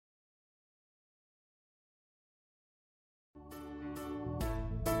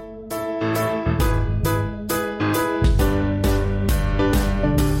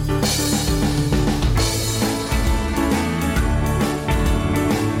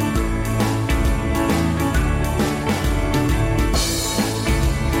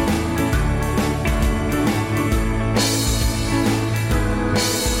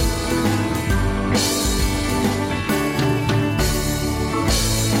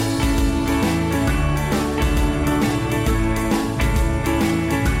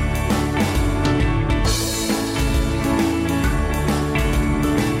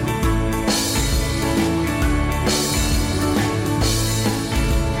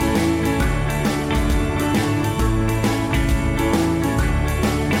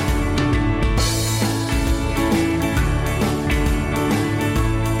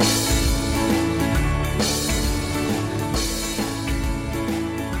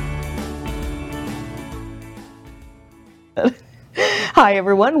Hi,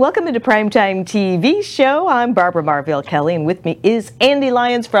 everyone. Welcome into Primetime TV Show. I'm Barbara Marville Kelly, and with me is Andy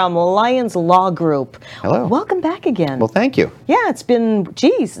Lyons from Lyons Law Group. Hello. Welcome back again. Well, thank you. Yeah, it's been,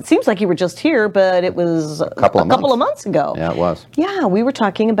 geez, it seems like you were just here, but it was a couple of months ago. Yeah, it was. Yeah, we were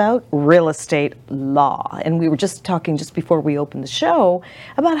talking about real estate law, and we were just talking just before we opened the show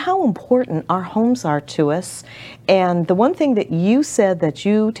about how important our homes are to us. And the one thing that you said that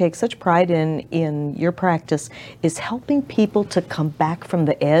you take such pride in your practice is helping people to come back from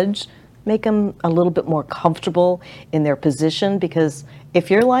the edge, make them a little bit more comfortable in their position, because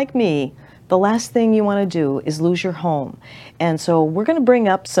if you're like me, the last thing you want to do is lose your home. And so we're going to bring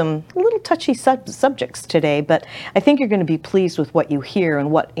up some little touchy subjects today, but I think you're going to be pleased with what you hear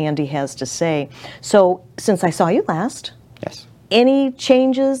and what Andy has to say. So since I saw you last, yes. Any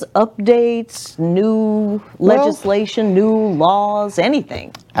changes, updates, new legislation, new laws,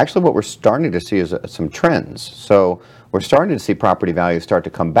 anything? Actually, what we're starting to see is some trends. So we're starting to see property values start to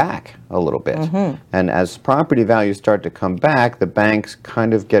come back a little bit. And as property values start to come back, the banks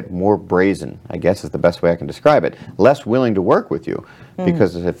kind of get more brazen, I guess is the best way I can describe it. Less willing to work with you,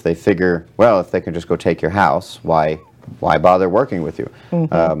 because if they figure, well, if they can just go take your house, why bother working with you?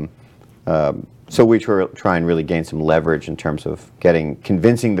 So we try and really gain some leverage in terms of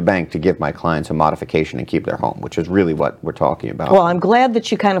convincing the bank to give my clients a modification and keep their home, which is really what we're talking about. Well, I'm glad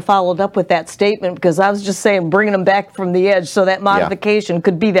that you kind of followed up with that statement, because I was just saying bringing them back from the edge, so that modification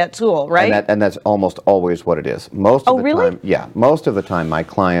could be that tool, right? And that's almost always what it is. Most of the time, yeah, most of the time my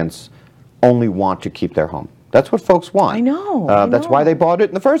clients only want to keep their home. That's what folks want. I know. That's why they bought it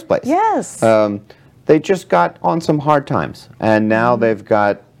in the first place. Yes. They just got on some hard times, and now they've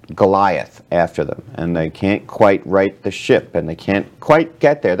got Goliath after them, and they can't quite right the ship, and they can't quite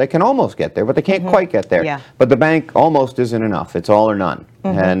get there. They can almost get there, but they can't quite get there. Yeah. But the bank almost isn't enough. It's all or none.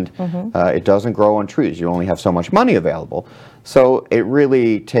 And it doesn't grow on trees. You only have so much money available. So it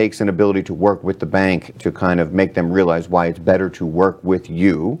really takes an ability to work with the bank to kind of make them realize why it's better to work with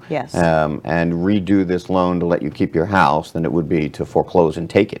you. Yes. And redo this loan to let you keep your house than it would be to foreclose and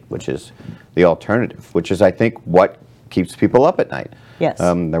take it, which is the alternative, which is, I think, what keeps people up at night. Yes.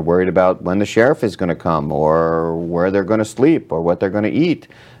 They're worried about when the sheriff is going to come, or where they're going to sleep, or what they're going to eat.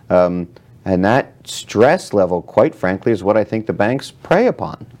 And that stress level, quite frankly, is what I think the banks prey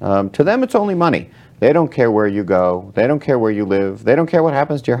upon. To them, it's only money. They don't care where you go. They don't care where you live. They don't care what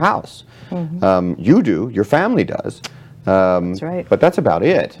happens to your house. You do. Your family does. That's right. But that's about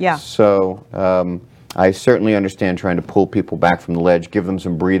it. Yeah. So I certainly understand trying to pull people back from the ledge, give them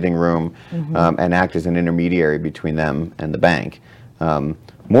some breathing room, and act as an intermediary between them and the bank.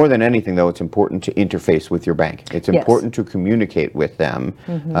 More than anything, though, it's important to interface with your bank. It's important to communicate with them,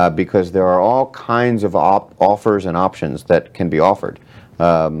 because there are all kinds of offers and options that can be offered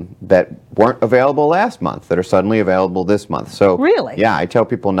that weren't available last month that are suddenly available this month. So, really? Yeah, I tell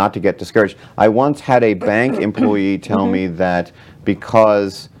people not to get discouraged. I once had a bank employee tell me that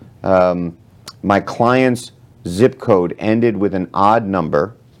because my client's zip code ended with an odd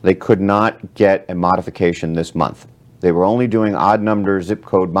number, they could not get a modification this month. They were only doing odd number zip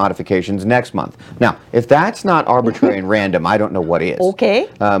code modifications next month. Now, if that's not arbitrary and random, I don't know what is. Okay.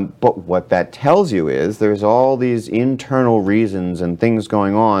 But what that tells you is there's all these internal reasons and things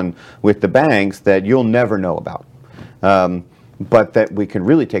going on with the banks that you'll never know about. But that we can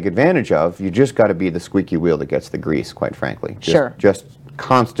really take advantage of. You just got to be the squeaky wheel that gets the grease, quite frankly. Just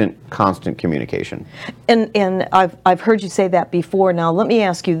constant communication. And I've heard you say that before. Now, let me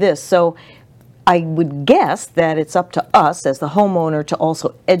ask you this. So I would guess that it's up to us as the homeowner to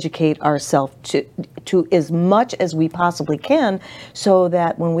also educate ourselves to as much as we possibly can, so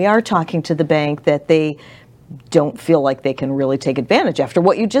that when we are talking to the bank, that they don't feel like they can really take advantage after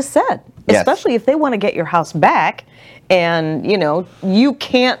what you just said. Yes. Especially if they want to get your house back, and you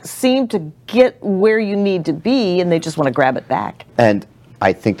can't seem to get where you need to be, and they just want to grab it back. And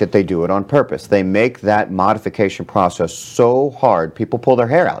I think that they do it on purpose. They make that modification process so hard, people pull their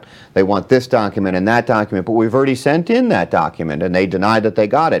hair out. They want this document and that document, but we've already sent in that document, and they deny that they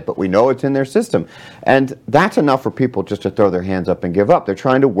got it, but we know it's in their system. And that's enough for people just to throw their hands up and give up. They're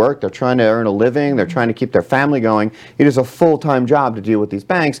trying to work, they're trying to earn a living, they're trying to keep their family going. It is a full-time job to deal with these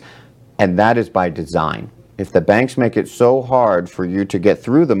banks, and that is by design. If the banks make it so hard for you to get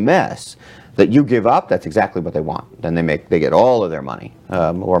through the mess that you give up, that's exactly what they want. Then they get all of their money,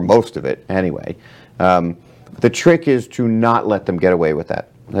 or most of it anyway. The trick is to not let them get away with that.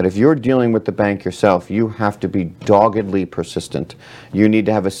 that if you're dealing with the bank yourself, you have to be doggedly persistent. You need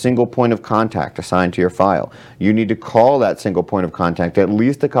to have a single point of contact assigned to your file. You need to call that single point of contact at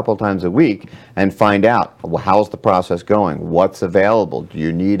least a couple times a week and find out, well, how's the process going? What's available? Do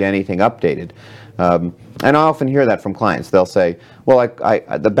you need anything updated? And I often hear that from clients. They'll say, well,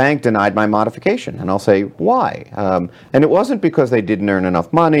 the bank denied my modification. And I'll say, why? And it wasn't because they didn't earn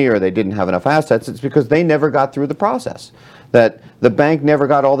enough money or they didn't have enough assets. It's because they never got through the process. That the bank never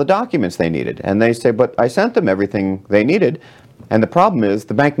got all the documents they needed. And they say, but I sent them everything they needed. And the problem is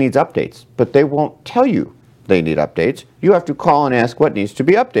the bank needs updates, but they won't tell you they need updates. You have to call and ask what needs to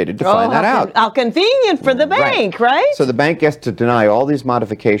be updated to find that out. How convenient for the bank, right? So the bank gets to deny all these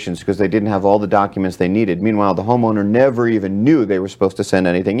modifications because they didn't have all the documents they needed. Meanwhile, the homeowner never even knew they were supposed to send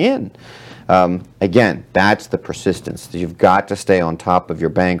anything in. Again, that's the persistence. You've got to stay on top of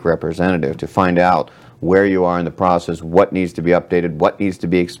your bank representative to find out where you are in the process, what needs to be updated, what needs to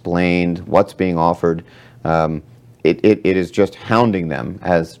be explained, what's being offered. It is just hounding them,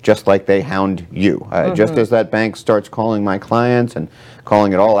 as just like they hound you. Just as that bank starts calling my clients and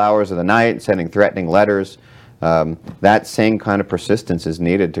calling at all hours of the night, sending threatening letters, that same kind of persistence is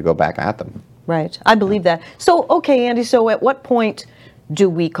needed to go back at them. Right. I believe that. So, okay, Andy, so at what point do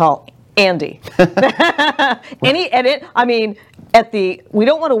we call Andy? Any edit? I mean, we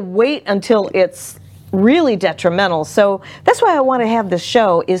don't want to wait until it's really detrimental. So that's why I want to have this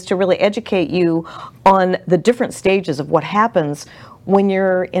show, is to really educate you on the different stages of what happens when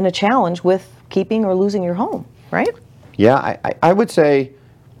you're in a challenge with keeping or losing your home, right? Yeah, I would say,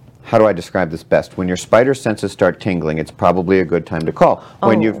 how do I describe this best? When your spider senses start tingling, it's probably a good time to call.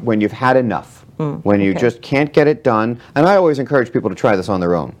 When you've had enough, when you just can't get it done. And I always encourage people to try this on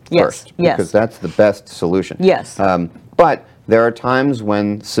their own first, because that's the best solution. Yes. But there are times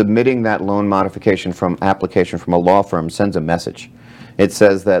when submitting that loan modification application from a law firm sends a message. It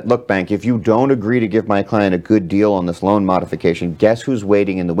says that, look, bank, if you don't agree to give my client a good deal on this loan modification, guess who's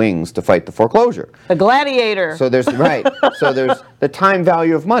waiting in the wings to fight the foreclosure? A gladiator. So there's So there's the time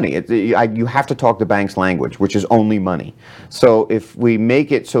value of money. You have to talk the bank's language, which is only money. So if we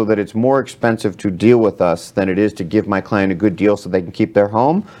make it so that it's more expensive to deal with us than it is to give my client a good deal so they can keep their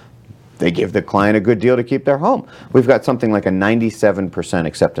home, they give the client a good deal to keep their home. We've got something like a 97%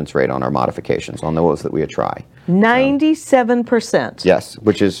 acceptance rate on our modifications, on those that we try. 97%? Yes,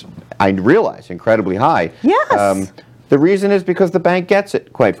 which is, I realize, incredibly high. Yes. The reason is because the bank gets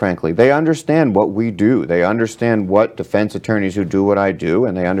it, quite frankly. They understand what we do. They understand what defense attorneys who do what I do,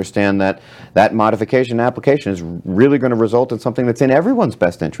 and they understand that that modification application is really going to result in something that's in everyone's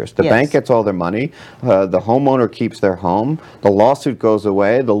best interest. The bank gets all their money, the homeowner keeps their home, the lawsuit goes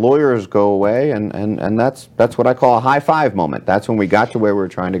away, the lawyers go away, and that's what I call a high five moment. That's when we got to where we were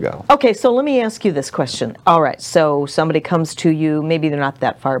trying to go. Okay, so let me ask you this question. All right, so somebody comes to you, maybe they're not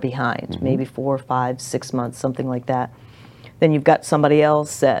that far behind, maybe 4, 5, 6 months, something like that. Then you've got somebody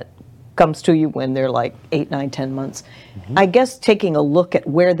else that comes to you when they're like 8, 9, 10 months. I guess taking a look at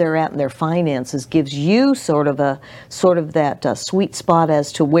where they're at in their finances gives you sort of that sweet spot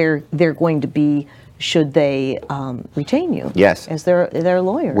as to where they're going to be should they retain you as their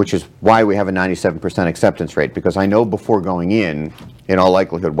lawyer. Which is why we have a 97% acceptance rate, because I know before going in all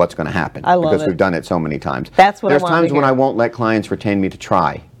likelihood, what's going to happen. I love because it. We've done it so many times. That's what There's I want to times when hear. I won't let clients retain me to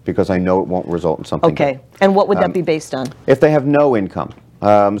try, because I know it won't result in something Okay, good. and what would that be based on? If they have no income.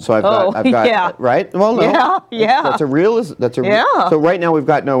 So I've got yeah. Right? Well, no. Yeah. That's a real. So right now we've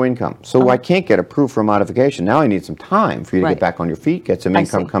got no income. So I can't get approved for a modification. Now I need some time for you to get back on your feet, get some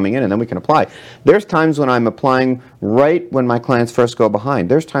income coming in, and then we can apply. There's times when I'm applying right when my clients first go behind.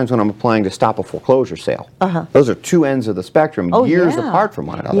 There's times when I'm applying to stop a foreclosure sale. Those are two ends of the spectrum, years apart from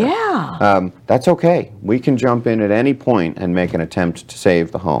one another. Yeah. That's okay. We can jump in at any point and make an attempt to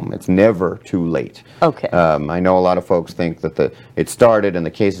save the home. It's never too late. Okay. I know a lot of folks think that it started and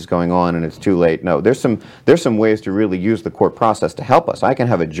the case is going on and it's too late. No, there's some ways to really use the court process to help us. I can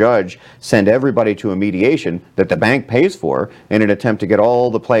have a judge send everybody to a mediation that the bank pays for in an attempt to get all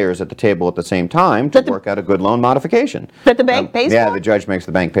the players at the table at the same time to work out a good loan modification. That the bank pays for? Yeah, the judge makes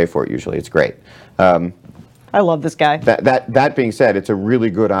the bank pay for it usually. It's great. I love this guy. That being said, it's a really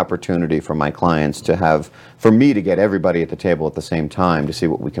good opportunity for my clients for me to get everybody at the table at the same time to see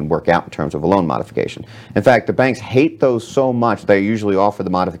what we can work out in terms of a loan modification. In fact, the banks hate those so much, they usually offer the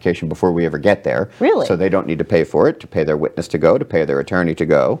modification before we ever get there. Really? So they don't need to pay for it, to pay their witness to go, to pay their attorney to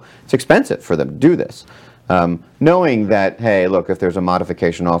go. It's expensive for them to do this. Knowing that, hey, look, if there's a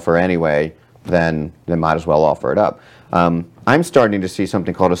modification offer anyway, then they might as well offer it up. I'm starting to see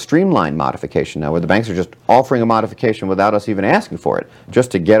something called a streamlined modification now, where the banks are just offering a modification without us even asking for it, just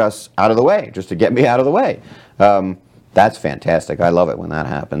to get us out of the way, just to get me out of the way. That's fantastic. I love it when that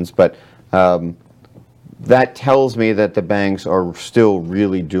happens. But that tells me that the banks are still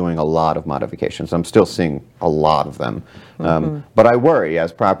really doing a lot of modifications. I'm still seeing a lot of them. But I worry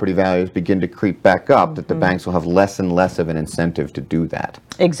as property values begin to creep back up that the banks will have less and less of an incentive to do that.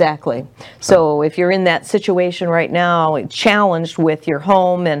 Exactly. So if you're in that situation right now, challenged with your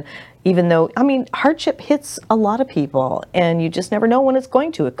home, and even though, I mean, hardship hits a lot of people, and you just never know when it's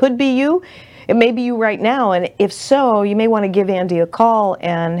going to. It could be you. It may be you right now, and if so, you may want to give Andy a call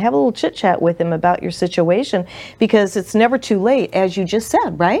and have a little chit-chat with him about your situation, because it's never too late, as you just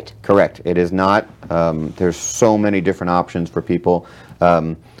said, right? Correct. It is not. There's so many different options for people.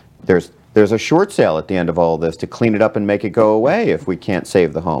 There's a short sale at the end of all this to clean it up and make it go away if we can't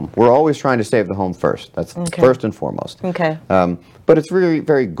save the home. We're always trying to save the home first. That's first and foremost. Okay. But it's really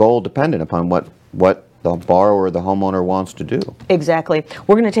very goal dependent upon what the borrower or the homeowner wants to do. Exactly.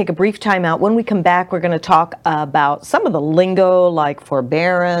 We're going to take a brief time out. When we come back, we're going to talk about some of the lingo like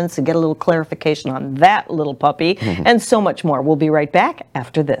forbearance and get a little clarification on that little puppy and so much more. We'll be right back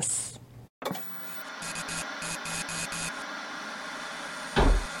after this.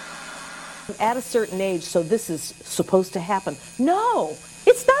 At a certain age, so this is supposed to happen. No,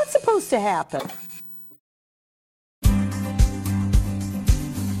 it's not supposed to happen.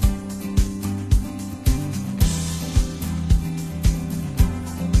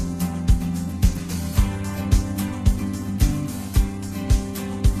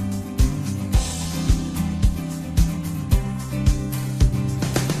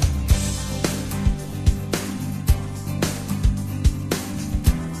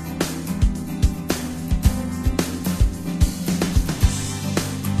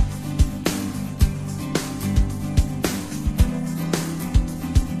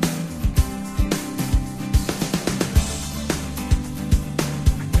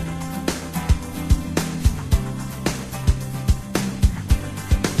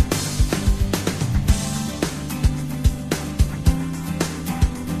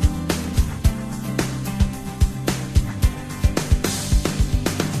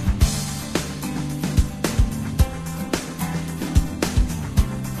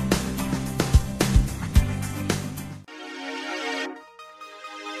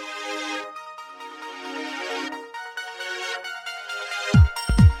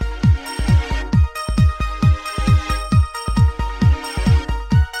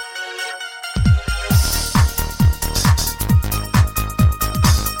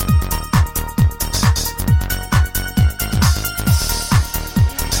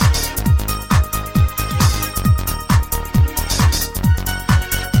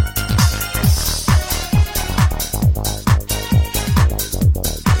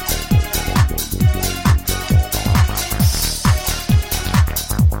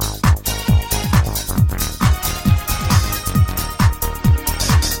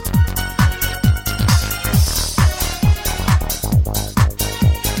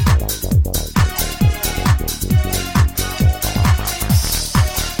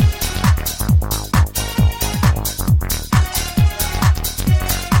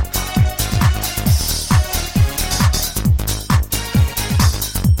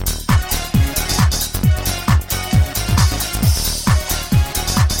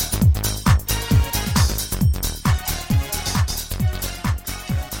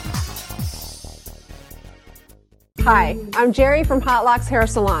 Hi, I'm Jerry from Hot Locks Hair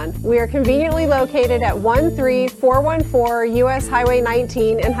Salon. We are conveniently located at 13414 US Highway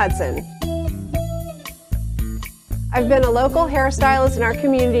 19 in Hudson. I've been a local hairstylist in our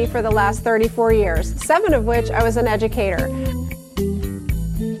community for the last 34 years, 7 of which I was an educator.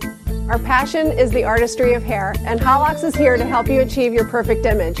 Our passion is the artistry of hair, and Hot Locks is here to help you achieve your perfect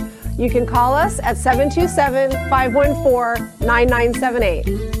image. You can call us at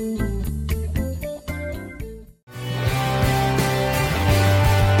 727-514-9978.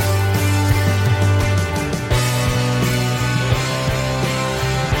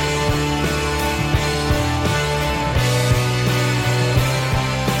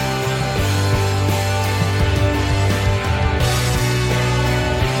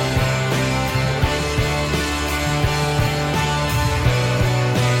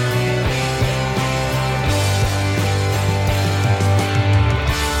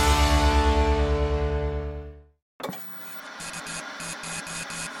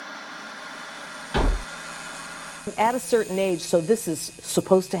 At a certain age, so this is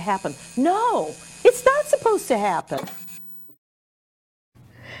supposed to happen. No, it's not supposed to happen.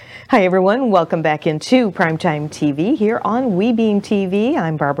 Hi, everyone. Welcome back into Primetime TV here on WeBeam TV.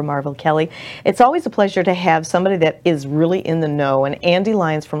 I'm Barbara Marvel Kelly. It's always a pleasure to have somebody that is really in the know, and Andy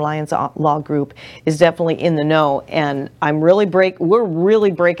Lyons from Lyons Law Group is definitely in the know, and we're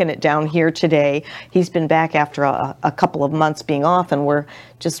really breaking it down here today. He's been back after a couple of months being off, and we're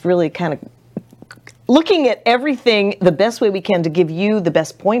just really kind of looking at everything the best way we can to give you the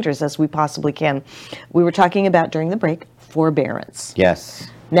best pointers as we possibly can. We were talking about during the break forbearance. Yes.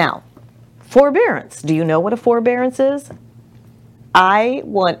 Now, forbearance. Do you know what a forbearance is? I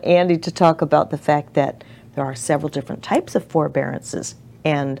want Andy to talk about the fact that there are several different types of forbearances,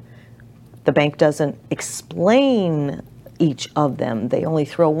 and the bank doesn't explain each of them. They only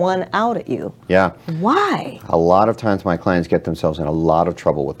throw one out at you. Yeah. Why? A lot of times my clients get themselves in a lot of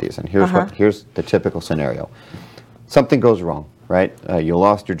trouble with these, and here's the typical scenario. Something goes wrong, right? You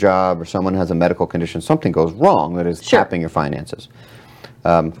lost your job, or someone has a medical condition. Something goes wrong that is tapping your finances.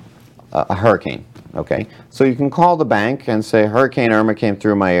 A hurricane, okay? So you can call the bank and say, Hurricane Irma came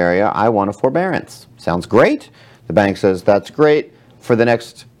through my area, I want a forbearance. Sounds great. The bank says, that's great. For the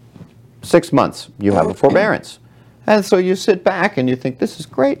next 6 months, you have a forbearance. And so you sit back and you think, this is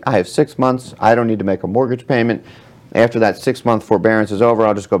great. I have 6 months. I don't need to make a mortgage payment. After that 6-month forbearance is over,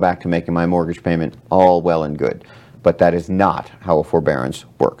 I'll just go back to making my mortgage payment. All well and good. But that is not how a forbearance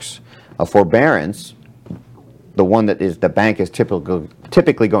works. A forbearance, the one that is the bank is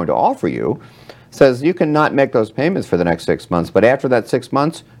typically going to offer you, says you can not make those payments for the next 6 months, but after that 6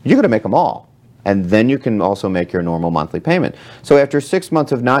 months, you're going to make them all. And then you can also make your normal monthly payment. So after 6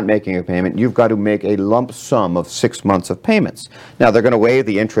 months of not making a payment, you've got to make a lump sum of 6 months of payments. Now, they're going to waive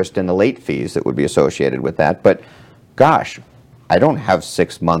the interest and the late fees that would be associated with that, but gosh, I don't have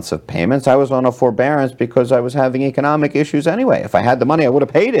 6 months of payments. I was on a forbearance because I was having economic issues anyway. If I had the money, I would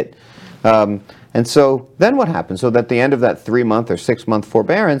have paid it. And so then what happens? So at the end of that 3-month or 6-month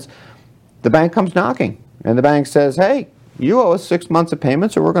forbearance, the bank comes knocking, and the bank says, hey, you owe us 6 months of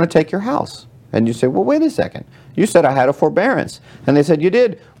payments or we're going to take your house. And you say, well, wait a second. You said I had a forbearance. And they said, you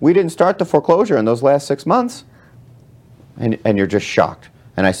did. We didn't start the foreclosure in those last 6 months. And you're just shocked.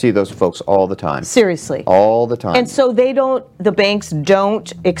 And I see those folks all the time. Seriously. All the time. And so the banks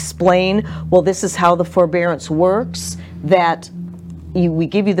don't explain, well, this is how the forbearance works, that we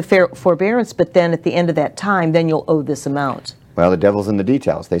give you the forbearance, but then at the end of that time, then you'll owe this amount. Well, the devil's in the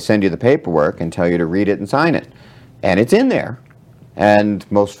details. They send you the paperwork and tell you to read it and sign it. And it's in there. And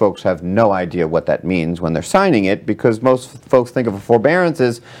most folks have no idea what that means when they're signing it, because most folks think of a forbearance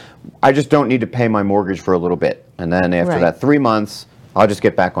as, I just don't need to pay my mortgage for a little bit. And then after that 3 months, I'll just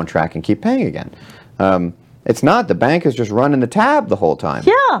get back on track and keep paying again. It's not. The bank is just running the tab the whole time.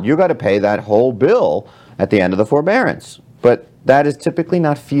 Yeah. You got to pay that whole bill at the end of the forbearance. But that is typically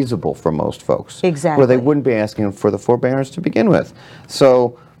not feasible for most folks. Exactly. Or they wouldn't be asking for the forbearance to begin with.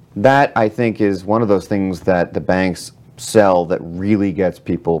 So that, I think, is one of those things that the banks sell that really gets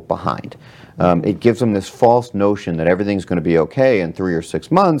people behind. It gives them this false notion that everything's going to be okay in 3 or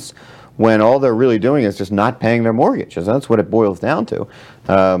 6 months, when all they're really doing is just not paying their mortgages. That's what it boils down to.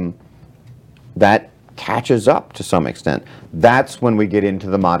 That catches up to some extent. That's when we get into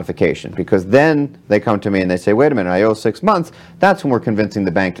the modification, because then they come to me and they say, wait a minute, I owe 6 months. That's when we're convincing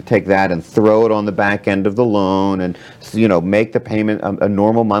the bank to take that and throw it on the back end of the loan and, you know, make the payment a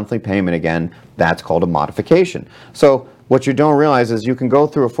normal monthly payment again. That's called a modification. So what you don't realize is you can go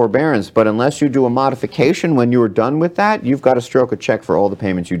through a forbearance, but unless you do a modification when you are done with that, you've got to stroke a check for all the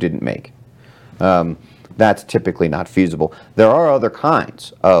payments you didn't make. That's typically not feasible. There are other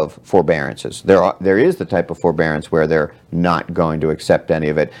kinds of forbearances. There is the type of forbearance where they're not going to accept any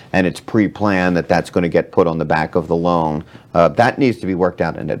of it, and it's pre-planned that that's going to get put on the back of the loan. That needs to be worked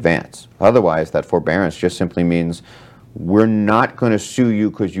out in advance. Otherwise, that forbearance just simply means we're not going to sue you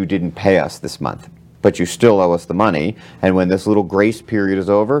because you didn't pay us this month, but you still owe us the money, and when this little grace period is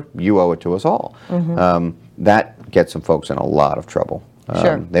over, you owe it to us all. That gets some folks in a lot of trouble.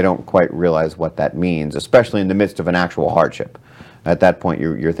 Sure. They don't quite realize what that means, especially in the midst of an actual hardship. At that point,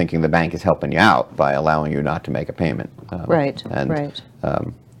 you're thinking the bank is helping you out by allowing you not to make a payment. Right.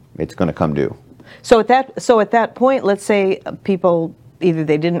 It's going to come due. So at that point, let's say people, either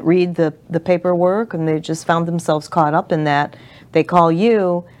they didn't read the paperwork and they just found themselves caught up in that, they call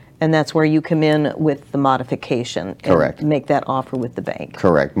you, and that's where you come in with the modification. Correct. And make that offer with the bank.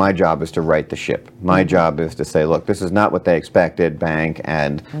 Correct. My job is to right the ship. My job is to say, look, this is not what they expected, bank,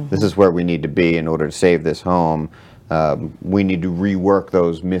 and this is where we need to be in order to save this home. We need to rework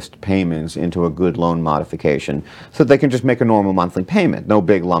those missed payments into a good loan modification so that they can just make a normal monthly payment. No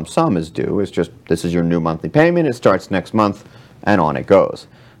big lump sum is due. It's just, this is your new monthly payment. It starts next month, and on it goes.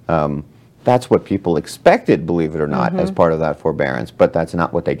 That's what people expected, believe it or not, as part of that forbearance, but that's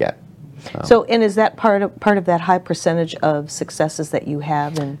not what they get. So, and is that part of that high percentage of successes that you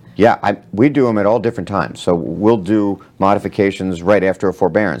have? And Yeah, we do them at all different times. So we'll do modifications right after a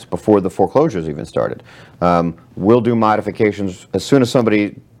forbearance, before the foreclosures even started. We'll do modifications as soon as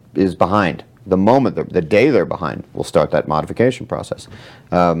somebody is behind. The moment, the day they're behind, we'll start that modification process.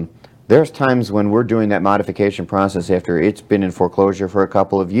 There's times when we're doing that modification process after it's been in foreclosure for a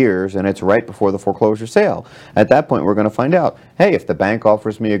couple of years and it's right before the foreclosure sale. At that point, we're going to find out, hey, if the bank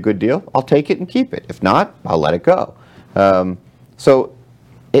offers me a good deal, I'll take it and keep it. If not, I'll let it go. So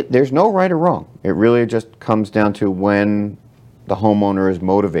there's no right or wrong. It really just comes down to when the homeowner is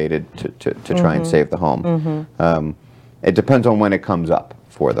motivated to try and save the home. It depends on when it comes up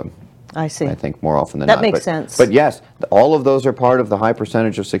for them. I see. I think more often than That not. makes sense. But yes, all of those are part of the high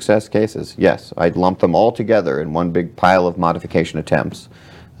percentage of success cases. Yes, I'd lump them all together in one big pile of modification attempts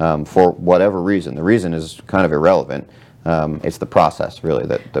for whatever reason. The reason is kind of irrelevant. It's the process, really,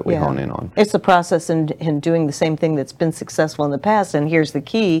 that we hone in on. It's the process in doing the same thing that's been successful in the past. And here's the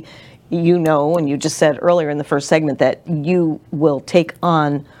key. You know, and you just said earlier in the first segment that you will take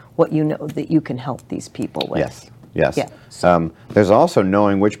on what you know that you can help these people with. Yes. Yes. Yeah. There's also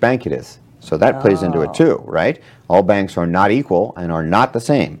knowing which bank it is. So that plays into it too, right? All banks are not equal and are not the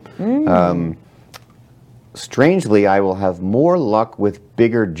same. Strangely, I will have more luck with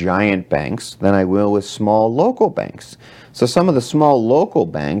bigger giant banks than I will with small local banks. So some of the small local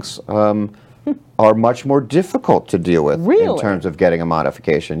banks are much more difficult to deal with in terms of getting a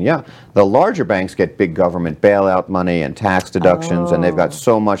modification. Yeah, the larger banks get big government bailout money and tax deductions, and they've got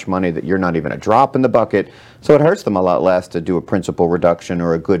so much money that you're not even a drop in the bucket, so it hurts them a lot less to do a principal reduction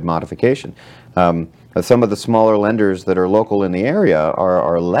or a good modification. Some of the smaller lenders that are local in the area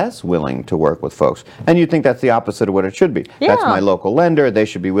are less willing to work with folks. And you'd think that's the opposite of what it should be. Yeah. That's my local lender, they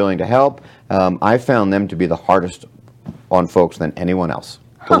should be willing to help. I found them to be the hardest on folks than anyone else.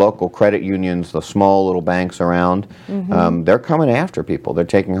 The local credit unions, the small little banks around, they're coming after people. They're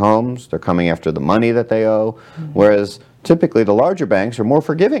taking homes, they're coming after the money that they owe, whereas typically the larger banks are more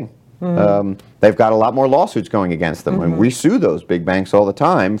forgiving. They've got a lot more lawsuits going against them, and we sue those big banks all the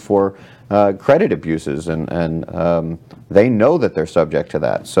time for credit abuses, and they know that they're subject to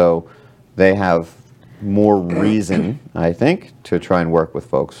that. So they have more reason, I think, to try and work with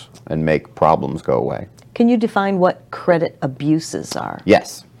folks and make problems go away. Can you define what credit abuses are?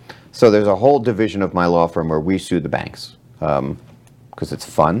 Yes. So there's a whole division of my law firm where we sue the banks because it's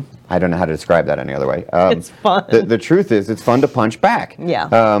fun. I don't know how to describe that any other way. It's fun. The truth is it's fun to punch back.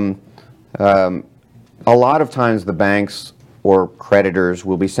 Yeah. A lot of times the banks or creditors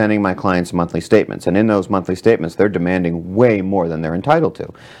will be sending my clients monthly statements, and in those monthly statements they're demanding way more than they're entitled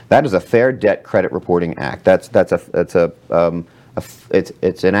to. That is a Fair Debt Credit Reporting Act. It's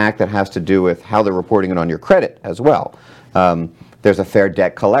an act that has to do with how they're reporting it on your credit as well. There's a Fair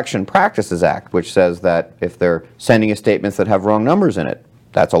Debt Collection Practices Act, which says that if they're sending you statements that have wrong numbers in it,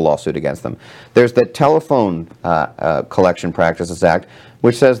 that's a lawsuit against them. There's the Telephone Collection Practices Act,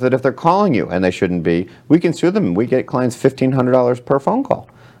 which says that if they're calling you and they shouldn't be, we can sue them and we get clients $1,500 per phone call.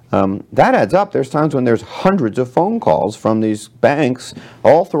 That adds up. There's times when there's hundreds of phone calls from these banks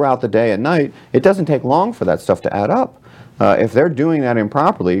all throughout the day and night. It doesn't take long for that stuff to add up. If they're doing that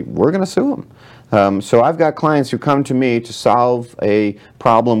improperly, we're going to sue them. So I've got clients who come to me to solve a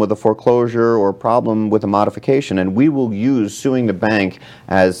problem with a foreclosure or a problem with a modification, and we will use suing the bank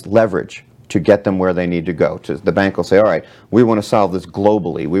as leverage to get them where they need to go. The bank will say, all right, we want to solve this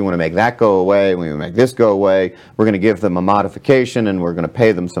globally. We want to make that go away. We want to make this go away. We're going to give them a modification, and we're going to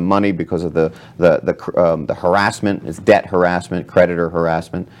pay them some money because of the harassment. It's debt harassment, creditor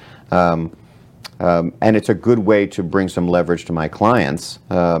harassment. And it's a good way to bring some leverage to my clients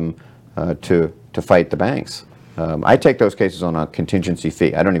to fight the banks. I take those cases on a contingency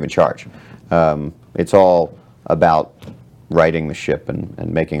fee. I don't even charge. It's all about righting the ship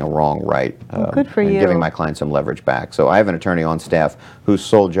and making a wrong right. Good for and you. giving my clients some leverage back. So I have an attorney on staff whose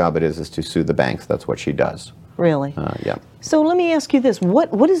sole job it is to sue the banks. That's what she does. Really? Yeah. So let me ask you this.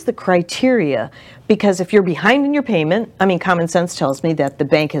 What is the criteria? Because if you're behind in your payment, I mean, common sense tells me that the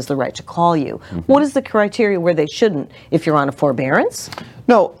bank has the right to call you. What is the criteria where they shouldn't? If you're on a forbearance?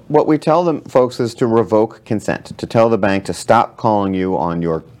 No, what we tell them, folks, is to revoke consent, to tell the bank to stop calling you on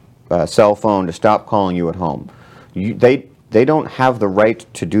your cell phone, to stop calling you at home. They don't have the right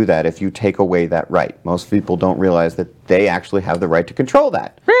to do that if you take away that right. Most people don't realize that they actually have the right to control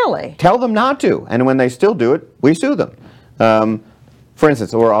that. Really? Tell them not to, and when they still do it, we sue them. For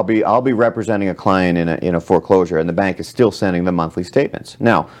instance, or I'll be representing a client in a foreclosure, and the bank is still sending them monthly statements.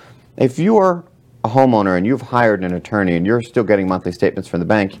 Now, if you're a homeowner and you've hired an attorney and you're still getting monthly statements from the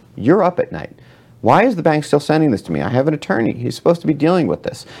bank, you're up at night. Why is the bank still sending this to me? I have an attorney. He's supposed to be dealing with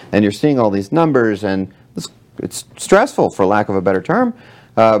this. And you're seeing all these numbers, and it's stressful, for lack of a better term.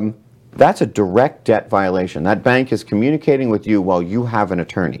 That's a direct debt violation. That bank is communicating with you while you have an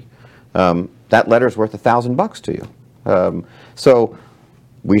attorney. That letter's worth $1,000 to you. So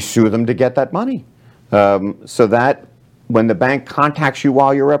we sue them to get that money. So that when the bank contacts you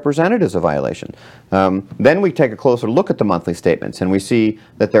while you're represented is a violation. Then we take a closer look at the monthly statements and we see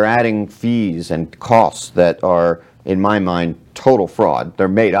that they're adding fees and costs that are, in my mind, total fraud. They're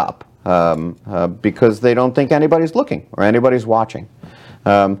made up because they don't think anybody's looking or anybody's watching.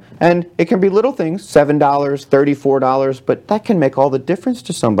 And it can be little things, $7, $34, but that can make all the difference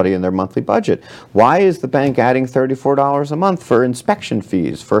to somebody in their monthly budget. Why is the bank adding $34 a month for inspection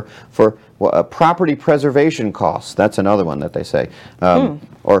fees, for property preservation costs? That's another one that they say.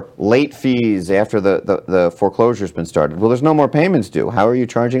 Or late fees after the foreclosure's been started. Well, there's no more payments due. How are you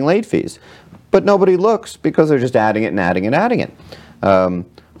charging late fees? But nobody looks because they're just adding it and adding and adding it.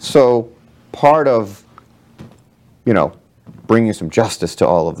 So part of, bringing some justice to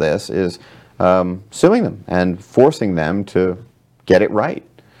all of this is suing them and forcing them to get it right.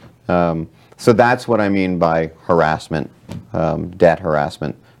 So that's what I mean by harassment, debt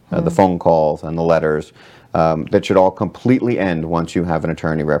harassment, the phone calls and the letters. That should all completely end once you have an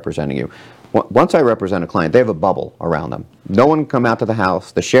attorney representing you. Once I represent a client, they have a bubble around them. No one can come out to the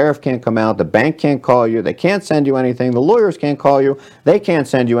house. The sheriff can't come out. The bank can't call you. They can't send you anything. The lawyers can't call you. They can't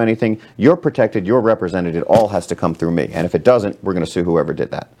send you anything. You're protected. You're represented. It all has to come through me. And if it doesn't, we're going to sue whoever did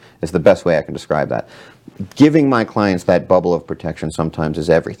that. It's the best way I can describe that. Giving my clients that bubble of protection sometimes is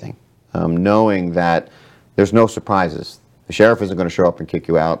everything. Knowing that there's no surprises. The sheriff isn't going to show up and kick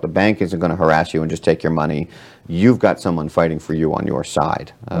you out. The bank isn't going to harass you and just take your money. You've got someone fighting for you on your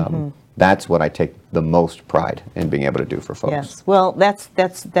side. That's what I take the most pride in being able to do for folks. Yes, well,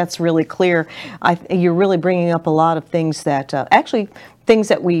 that's really clear. You're really bringing up a lot of things that actually things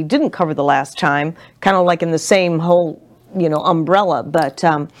that we didn't cover the last time, kind of like in the same whole umbrella. But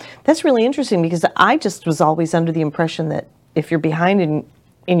that's really interesting because I just was always under the impression that if you're behind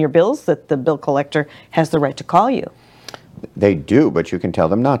in your bills, that the bill collector has the right to call you. They do, but you can tell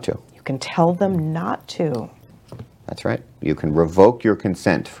them not to. You can tell them not to. That's right. You can revoke your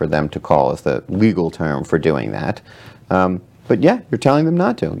consent for them to call, is the legal term for doing that. But yeah, you're telling them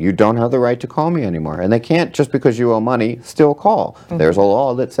not to. You don't have the right to call me anymore. And they can't, just because you owe money, still call. There's a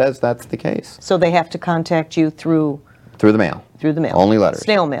law that says that's the case. So they have to contact you through the mail. Through the mail. Only letters.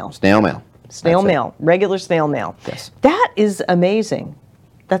 Snail mail. Snail mail. Snail mail. Regular snail mail. Yes. That is amazing.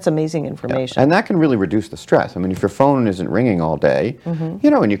 That's amazing information. Yeah. And that can really reduce the stress. I mean, if your phone isn't ringing all day,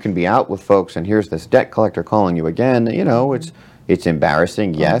 and you can be out with folks and here's this debt collector calling you again, it's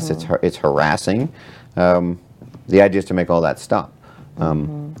embarrassing. Yes, it's harassing. The idea is to make all that stop.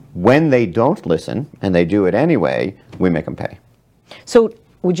 When they don't listen and they do it anyway, we make them pay. So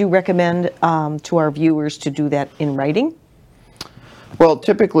would you recommend to our viewers to do that in writing? Well,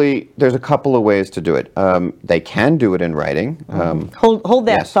 typically, there's a couple of ways to do it. They can do it in writing. Hold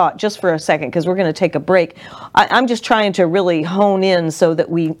that yes. thought just for a second, because we're going to take a break. I'm just trying to really hone in so that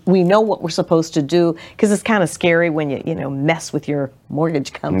we know what we're supposed to do, because it's kind of scary when you mess with your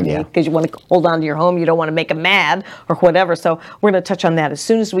mortgage company because you want to hold on to your home. You don't want to make them mad or whatever. So we're going to touch on that as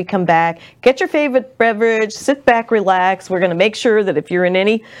soon as we come back. Get your favorite beverage, sit back, relax. We're going to make sure that if you're in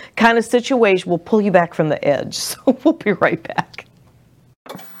any kind of situation, we'll pull you back from the edge. So we'll be right back.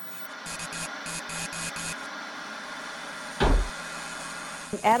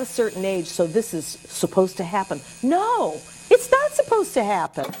 At a certain age, so this is supposed to happen. No, it's not supposed to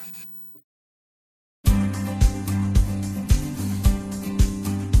happen.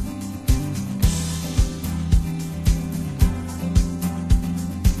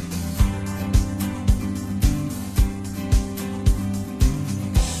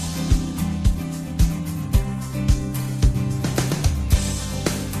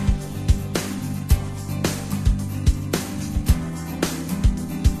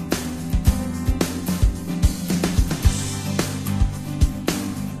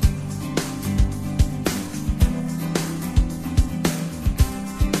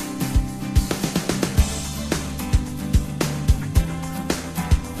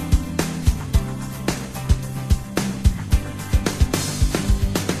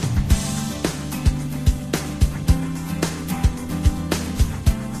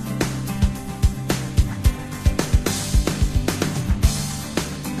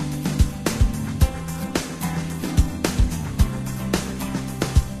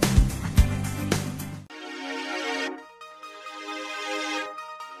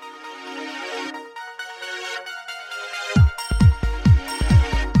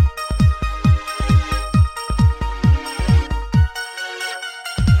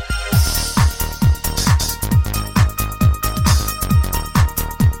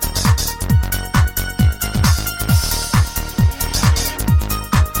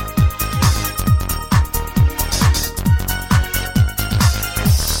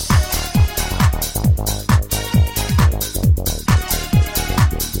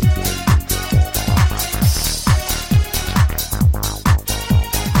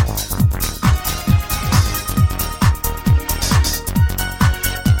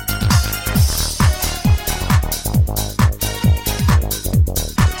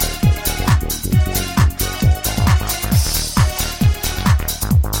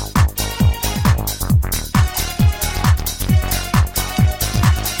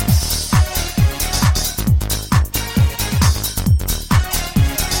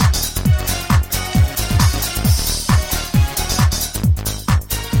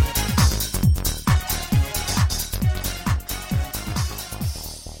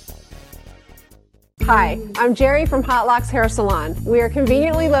 Hi, I'm Jerry from Hot Locks Hair Salon. We are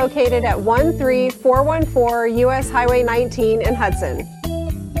conveniently located at 13414 US Highway 19 in Hudson.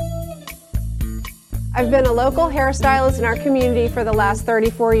 I've been a local hairstylist in our community for the last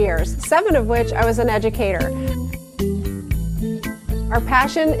 34 years, 7 of which I was an educator. Our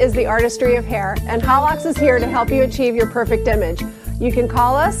passion is the artistry of hair, and Hot Locks is here to help you achieve your perfect image. You can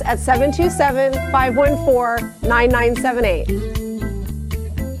call us at 727-514-9978.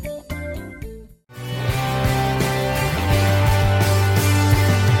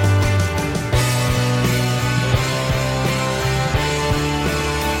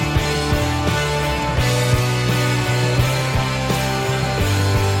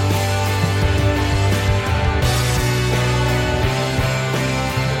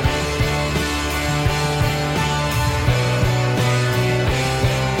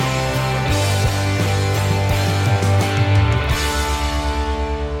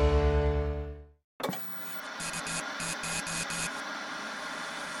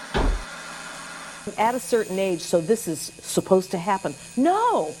 At a certain age, so this is supposed to happen.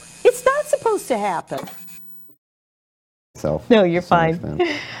 No, it's not supposed to happen. So, No, you're fine.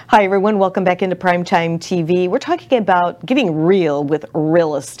 Hi, everyone. Welcome back into Primetime TV. We're talking about getting real with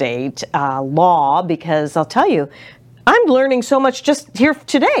real estate law, because I'll tell you, I'm learning so much just here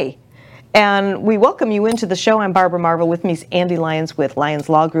today. And we welcome you into the show. I'm Barbara Marvel. With me is Andy Lyons with Lyons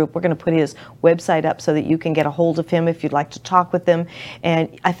Law Group. We're going to put his website up so that you can get a hold of him if you'd like to talk with him.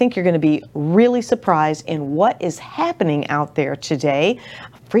 And I think you're going to be really surprised in what is happening out there today.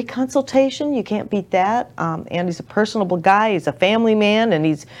 Free consultation, you can't beat that. Andy's a personable guy. He's a family man, and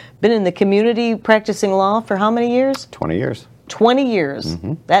he's been in the community practicing law for how many years? 20 years. 20 years.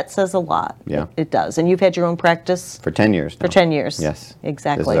 Mm-hmm. That says a lot. Yeah. It does. And you've had your own practice? For 10 years now. For 10 years. Yes.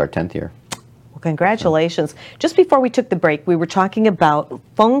 Exactly. This is our 10th year. Well, congratulations. Just before we took the break, we were talking about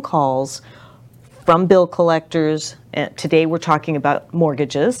phone calls from bill collectors. Today we're talking about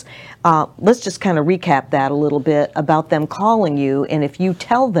mortgages. Let's just kind of recap that a little bit about them calling you. And if you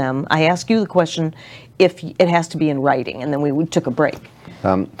tell them, I ask you the question, if it has to be in writing, and then we took a break.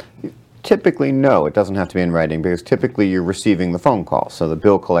 Typically, no, it doesn't have to be in writing, because typically you're receiving the phone call. So the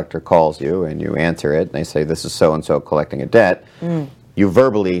bill collector calls you and you answer it, and they say, this is so-and-so collecting a debt. You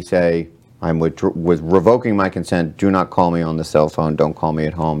verbally say, I'm with revoking my consent, do not call me on the cell phone, don't call me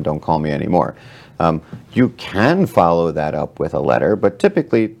at home, don't call me anymore. You can follow that up with a letter, but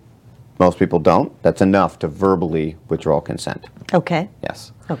typically most people don't. That's enough to verbally withdraw consent. Okay.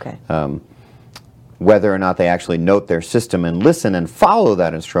 Yes. Okay. Whether or not they actually note their system and listen and follow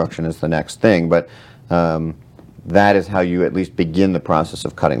that instruction is the next thing, but that is how you at least begin the process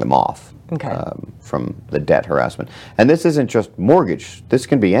of cutting them off. Okay. From the debt harassment. And this isn't just mortgage. This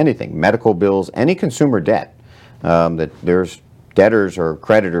can be anything, medical bills, any consumer debt. That there's debtors or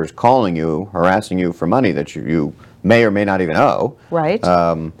creditors calling you, harassing you for money that you may or may not even owe. Right.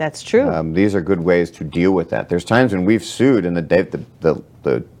 That's true. These are good ways to deal with that. There's times when we've sued and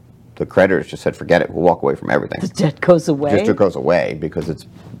the creditors just said, forget it, we'll walk away from everything. The debt goes away. Just it goes away, because it's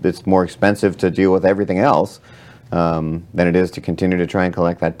more expensive to deal with everything else than it is to continue to try and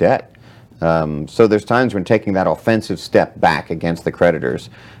collect that debt. So there's times when taking that offensive step back against the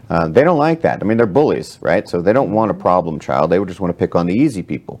creditors, they don't like that. I mean, they're bullies, right? So they don't want a problem child. They would just want to pick on the easy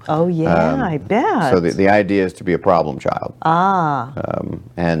people. Oh, yeah, I bet. So the idea is to be a problem child.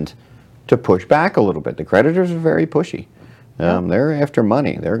 And to push back a little bit. The creditors are very pushy. They're after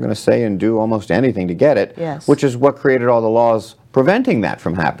money. They're going to say and do almost anything to get it, yes. Which is what created all the laws preventing that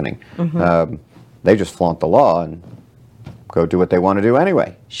from happening. They just flaunt the law and go do what they want to do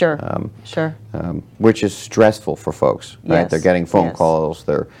anyway. Sure, sure. Which is stressful for folks, right? Yes, They're getting phone yes. calls.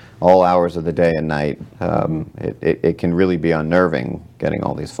 They're all hours of the day and night. It can really be unnerving getting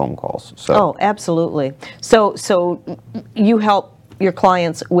all these phone calls. So. Oh, absolutely. So you help your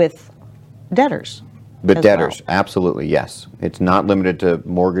clients with debtors? The as debtors, well. Absolutely, yes. It's not limited to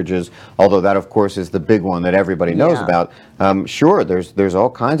mortgages, although that, of course, is the big one that everybody knows Yeah. about. Sure, there's all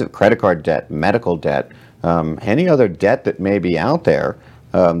kinds of credit card debt, medical debt, any other debt that may be out there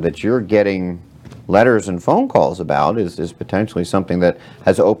that you're getting letters and phone calls about is potentially something that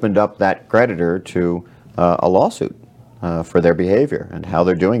has opened up that creditor to a lawsuit for their behavior and how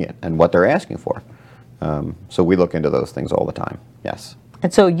they're doing it and what they're asking for. So we look into those things all the time, yes.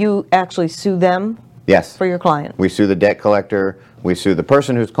 And so you actually sue them? Yes. For your client? We sue the debt collector, we sue the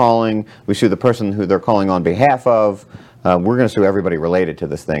person who's calling, we sue the person who they're calling on behalf of. We're going to sue everybody related to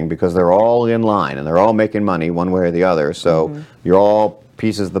this thing because they're all in line and they're all making money one way or the other. So you're all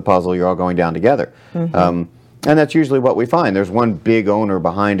pieces of the puzzle, you're all going down together. And that's usually what we find. There's one big owner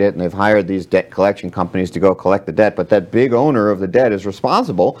behind it, and they've hired these debt collection companies to go collect the debt, but that big owner of the debt is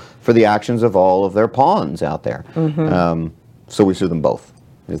responsible for the actions of all of their pawns out there. So we sue them both,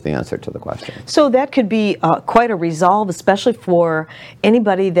 is the answer to the question. So that could be quite a resolve, especially for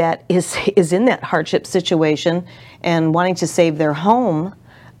anybody that is in that hardship situation and wanting to save their home.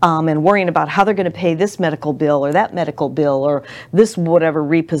 And worrying about how they're going to pay this medical bill or that medical bill or this whatever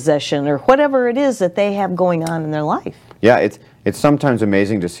repossession or whatever it is that they have going on in their life. Yeah, it's sometimes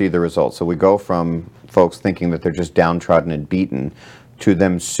amazing to see the results. So we go from folks thinking that they're just downtrodden and beaten to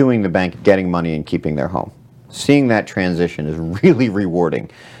them suing the bank, getting money, and keeping their home. Seeing that transition is really rewarding.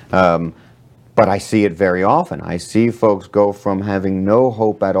 But I see it very often. I see folks go from having no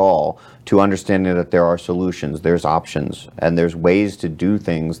hope at all to understanding that there are solutions, there's options, and there's ways to do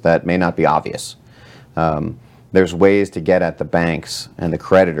things that may not be obvious. There's ways to get at the banks and the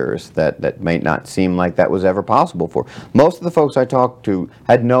creditors that may not seem like that was ever possible for. Most of the folks I talked to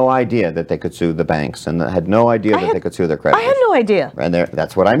had no idea that they could sue the banks and had no idea that they could sue their creditors. I had no idea. And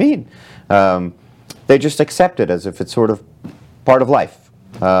that's what I mean. They just accept it as if it's sort of part of life.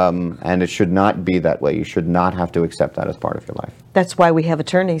 And it should not be that way. You should not have to accept that as part of your life. That's why we have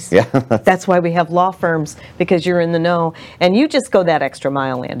attorneys. Yeah. That's why we have law firms, because you're in the know. And you just go that extra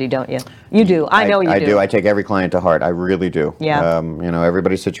mile, Andy, don't you? You do. I know you do. I do. I take every client to heart. I really do. Yeah.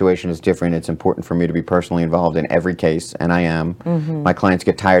 Everybody's situation is different. It's important for me to be personally involved in every case, and I am. My clients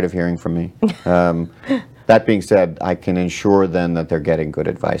get tired of hearing from me. That being said, I can ensure then that they're getting good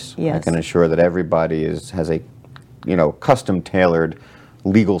advice. Yes. I can ensure that everybody has a, custom-tailored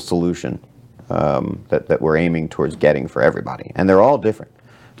legal solution that we're aiming towards getting for everybody. And they're all different,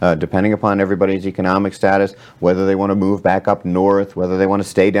 depending upon everybody's economic status, whether they want to move back up north, whether they want to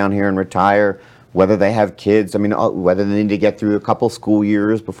stay down here and retire, whether they have kids, whether they need to get through a couple school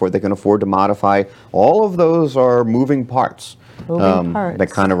years before they can afford to modify. All of those are moving parts. That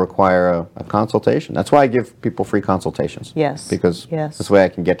kind of require a consultation. That's why I give people free consultations. Yes. Because this way I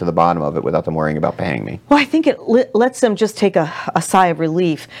can get to the bottom of it without them worrying about paying me. Well, I think it lets them just take a sigh of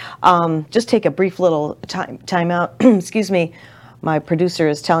relief. Just take a brief little time out. Excuse me. My producer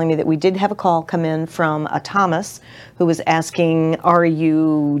is telling me that we did have a call come in from a Thomas who was asking, are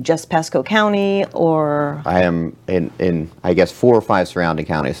you just Pasco County or? I am in I guess 4 or 5 surrounding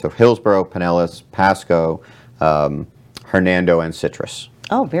counties. So Hillsborough, Pinellas, Pasco, Hernando, and Citrus.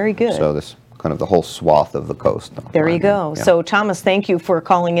 Oh, very good. So this kind of the whole swath of the coast. There you go. Yeah. So Thomas, thank you for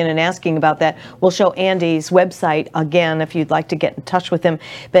calling in and asking about that. We'll show Andy's website again if you'd like to get in touch with him.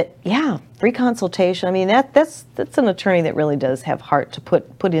 But yeah, free consultation. I mean, that's an attorney that really does have heart to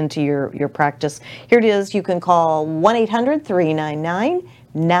put into your practice. Here it is. You can call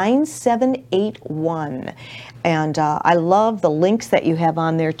 1-800-399-9781. And I love the links that you have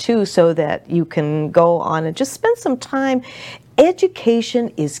on there too, so that you can go on and just spend some time.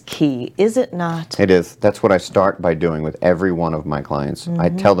 Education is key, is it not? It is. That's what I start by doing with every one of my clients. I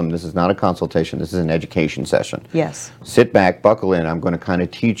tell them this is not a consultation, this is an education session. Yes. Sit back, buckle in. I'm going to kind of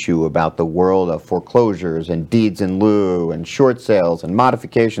teach you about the world of foreclosures and deeds in lieu and short sales and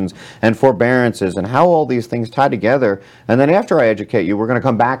modifications and forbearances and how all these things tie together. And then after I educate you, we're going to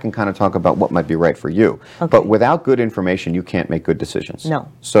come back and kind of talk about what might be right for you. Okay. But without good information, you can't make good decisions. No.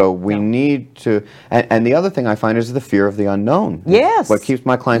 So we need to, and the other thing I find is the fear of the unknown. Yes. What keeps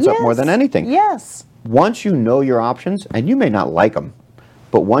my clients up more than anything. Yes. Once you know your options, and you may not like them,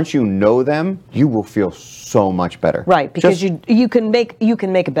 but once you know them, you will feel so much better. Right, because you can make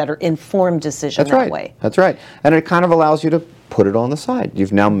a better informed decision that way. That's right. And it kind of allows you to put it on the side.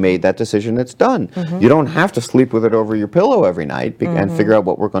 You've now made that decision, it's done. You don't have to sleep with it over your pillow every night and figure out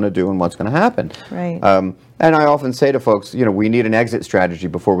what we're going to do and what's going to happen. Right. And I often say to folks, we need an exit strategy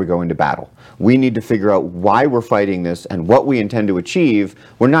before we go into battle. We need to figure out why we're fighting this and what we intend to achieve.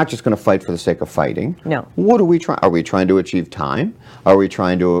 We're not just going to fight for the sake of fighting. No. What are we trying? Are we trying to achieve time? Are we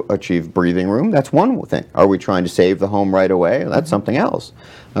trying to achieve breathing room? That's one thing. Are we trying to save the home right away? That's something else.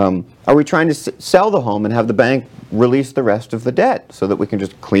 Are we trying to sell the home and have the bank release the rest of the debt so that we can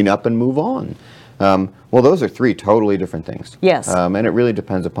just clean up and move on? Well, those are 3 totally different things. Yes. And it really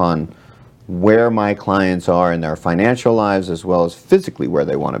depends upon where my clients are in their financial lives as well as physically where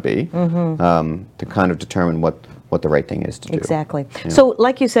they want to be to kind of determine what the right thing is to do. Exactly. Yeah. So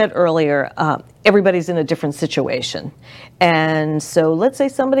like you said earlier, everybody's in a different situation. And so let's say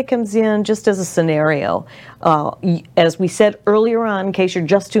somebody comes in just as a scenario. As we said earlier on, in case you're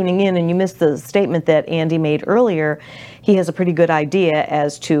just tuning in and you missed the statement that Andy made earlier, he has a pretty good idea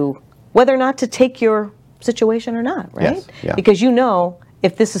as to whether or not to take your situation or not, right? Yes. Yeah. Because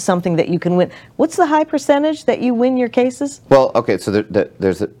if this is something that you can win. What's the high percentage that you win your cases? Well, okay, so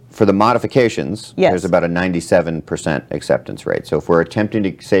for the modifications, Yes. there's about a 97% acceptance rate. So if we're attempting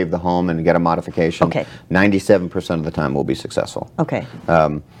to save the home and get a modification, Okay. 97% of the time we'll be successful. Okay.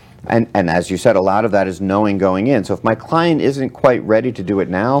 And as you said, a lot of that is knowing going in. So if my client isn't quite ready to do it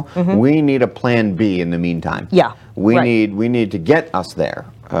now, we need a plan B in the meantime. Yeah, We right. need to get us there.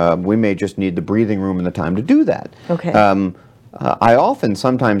 We may just need the breathing room and the time to do that. Okay. I often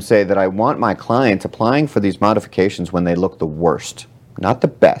sometimes say that I want my clients applying for these modifications when they look the worst, not the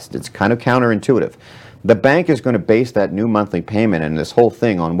best. It's kind of counterintuitive. The bank is going to base that new monthly payment and this whole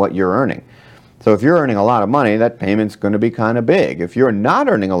thing on what you're earning. So if you're earning a lot of money, that payment's going to be kind of big. If you're not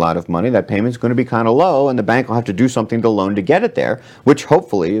earning a lot of money, that payment's going to be kind of low, and the bank will have to do something to loan to get it there, which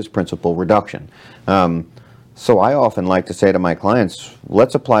hopefully is principal reduction. So I often like to say to my clients,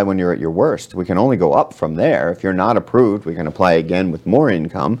 let's apply when you're at your worst. We can only go up from there. If you're not approved, we can apply again with more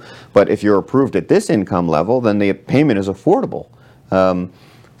income. But if you're approved at this income level, then the payment is affordable.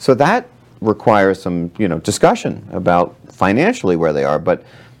 So that requires some, discussion about financially where they are. But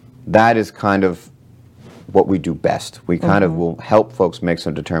that is kind of what we do best. We kind of will help folks make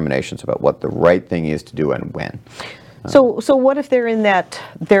some determinations about what the right thing is to do and when. So what if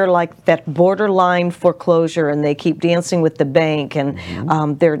they're like that borderline foreclosure and they keep dancing with the bank and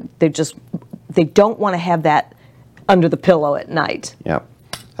they don't want to have that under the pillow at night? Yeah.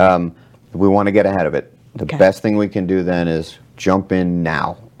 We want to get ahead of it. The best thing we can do then is jump in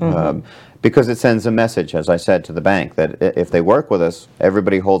now. Because it sends a message, as I said, to the bank that if they work with us,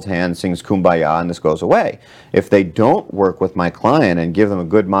 everybody holds hands, sings Kumbaya, and this goes away. If they don't work with my client and give them a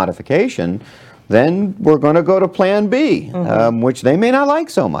good modification, then we're going to go to plan B, which they may not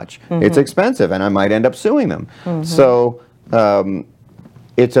like so much. It's expensive, and I might end up suing them. So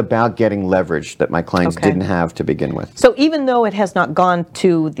it's about getting leverage that my clients didn't have to begin with. So even though it has not gone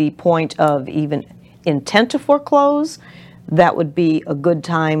to the point of even intent to foreclose, that would be a good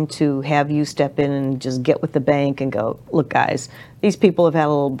time to have you step in and just get with the bank and go, look, guys, these people have had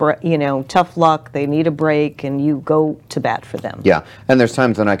a little, tough luck. They need a break, and you go to bat for them. Yeah, and there's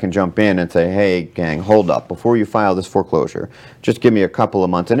times when I can jump in and say, hey, gang, hold up. Before you file this foreclosure, just give me a couple of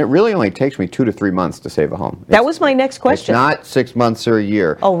months. And it really only takes me 2 to 3 months to save a home. That was my next question. It's not 6 months or a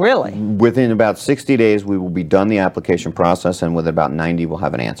year. Oh, really? Within about 60 days, we will be done the application process, and within about 90, we'll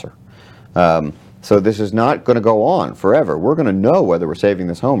have an answer. So this is not going to go on forever. We're going to know whether we're saving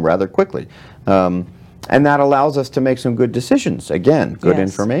this home rather quickly. And that allows us to make some good decisions. Again, good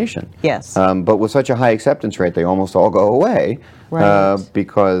information. Yes. But with such a high acceptance rate, they almost all go away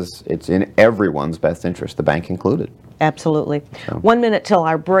because it's in everyone's best interest, the bank included. Absolutely. 1 minute till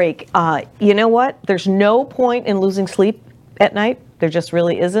our break. You know what? There's no point in losing sleep at night. There just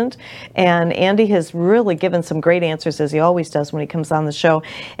really isn't. And Andy has really given some great answers, as he always does when he comes on the show.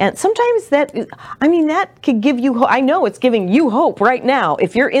 And sometimes that could give you, I know it's giving you hope right now.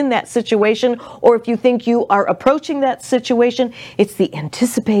 If you're in that situation, or if you think you are approaching that situation, it's the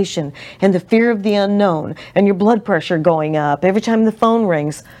anticipation and the fear of the unknown and your blood pressure going up every time the phone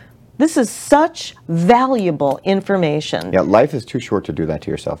rings. This is such valuable information. Yeah, life is too short to do that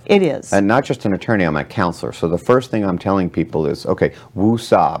to yourself. It is. And not just an attorney, I'm a counselor. So the first thing I'm telling people is, okay,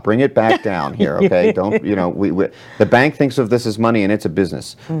 woo-saw, bring it back down here, okay? Don't, the bank thinks of this as money and it's a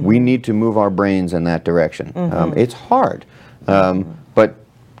business. We need to move our brains in that direction. It's hard. But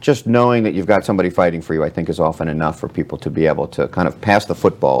just knowing that you've got somebody fighting for you, I think, is often enough for people to be able to kind of pass the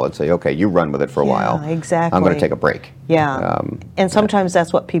football and say, okay, you run with it for a while. Exactly. I'm going to take a break. Yeah. And sometimes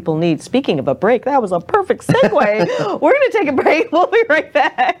that's what people need. Speaking of a break, that was a perfect segue. We're going to take a break. We'll be right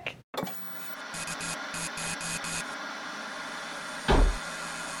back.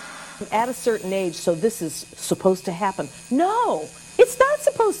 At a certain age, so this is supposed to happen. No, it's not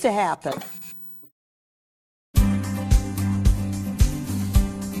supposed to happen.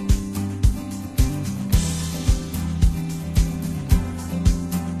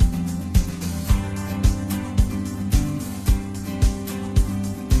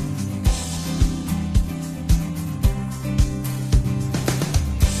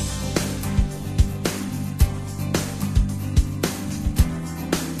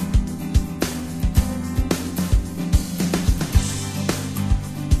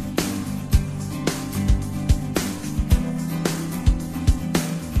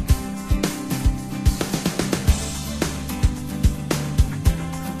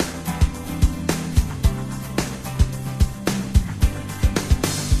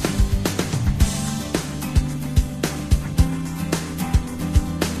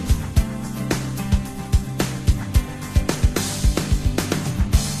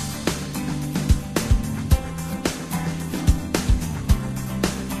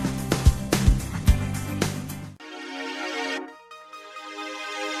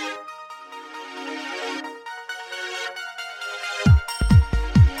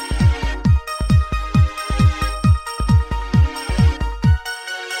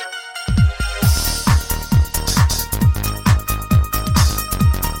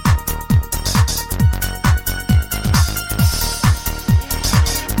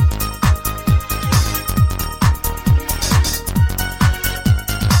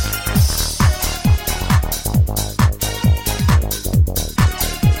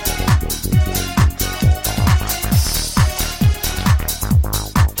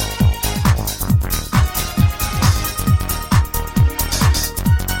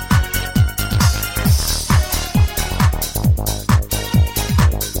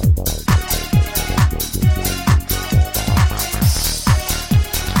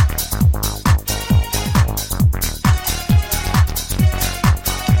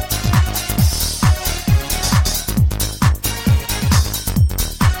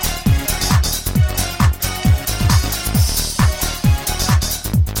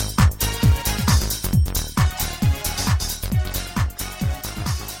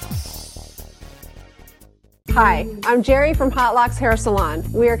 Hi, I'm Jerry from Hot Locks Hair Salon.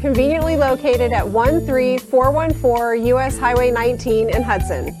 We are conveniently located at 13414 US Highway 19 in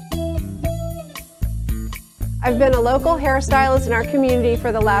Hudson. I've been a local hairstylist in our community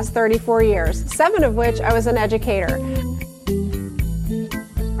for the last 34 years, 7 of which I was an educator.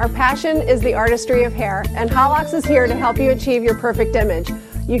 Our passion is the artistry of hair, and Hot Locks is here to help you achieve your perfect image.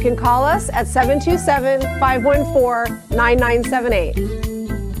 You can call us at 727-514-9978.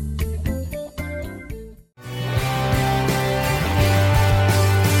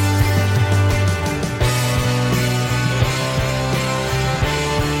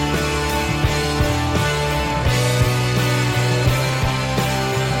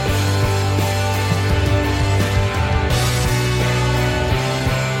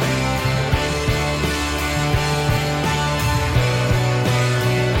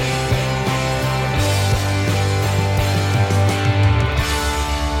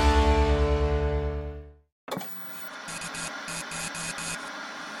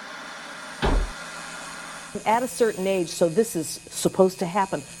 At a certain age, so this is supposed to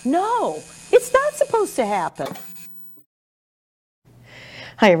happen. No, it's not supposed to happen.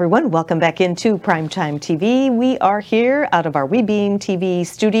 Hi everyone, welcome back into Primetime TV. We are here out of our WeBeam TV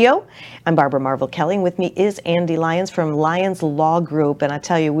studio. I'm Barbara Marvel Kelly, and with me is Andy Lyons from Lyons Law Group. And I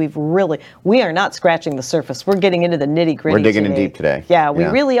tell you, we are not scratching the surface. We're getting into the nitty-gritty. We're digging in deep today. Yeah, we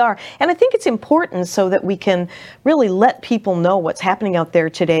really are. And I think it's important so that we can really let people know what's happening out there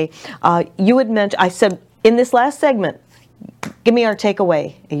today. You had mentioned, I said in this last segment, give me our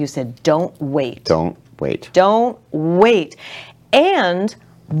takeaway. And you said, don't wait. Don't wait. Don't wait. And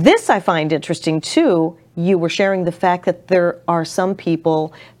this I find interesting too. You were sharing the fact that there are some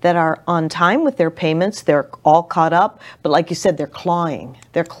people that are on time with their payments. They're all caught up, but like you said, they're clawing.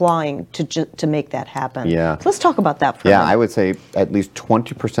 They're clawing to make that happen. Yeah. So let's talk about that for a minute. I would say at least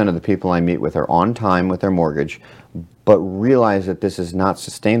 20% of the people I meet with are on time with their mortgage, but realize that this is not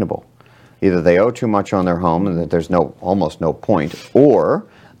sustainable. Either they owe too much on their home and that there's almost no point, or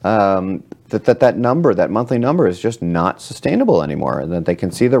that monthly number is just not sustainable anymore, and that they can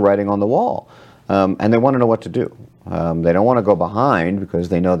see the writing on the wall, and they want to know what to do. They don't want to go behind because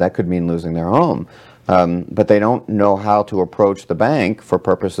they know that could mean losing their home, but they don't know how to approach the bank for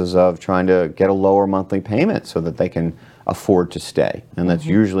purposes of trying to get a lower monthly payment so that they can afford to stay. And that's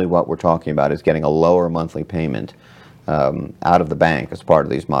usually what we're talking about, is getting a lower monthly payment out of the bank as part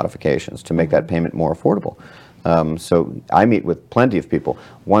of these modifications to make that payment more affordable. So I meet with plenty of people.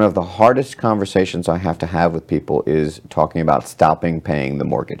 One of the hardest conversations I have to have with people is talking about stopping paying the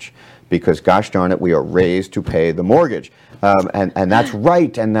mortgage, because gosh darn it, we are raised to pay the mortgage, and that's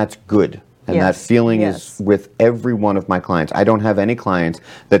right, and that's good. And that feeling is with every one of my clients. I don't have any clients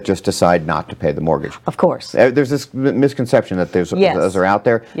that just decide not to pay the mortgage. Of course. There's this misconception that those are out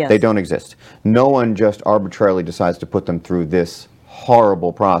there. They don't exist. No one just arbitrarily decides to put them through this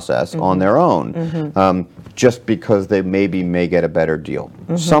horrible process on their own, just because they may get a better deal.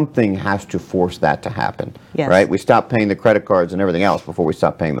 Something has to force that to happen, right? We stop paying the credit cards and everything else before we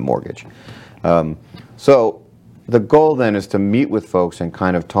stop paying the mortgage. So the goal then is to meet with folks and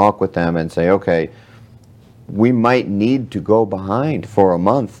kind of talk with them and say, okay, we might need to go behind for a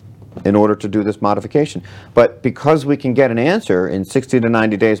month in order to do this modification. But because we can get an answer in 60 to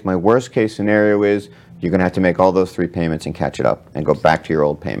 90 days, my worst case scenario is you're going to have to make all those 3 payments and catch it up and go back to your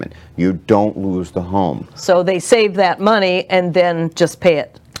old payment. You don't lose the home. So they save that money and then just pay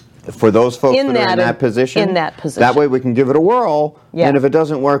it. For those folks that are in that position, that way we can give it a whirl, and if it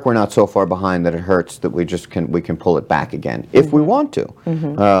doesn't work, we're not so far behind that it hurts that we can pull it back again if we want to.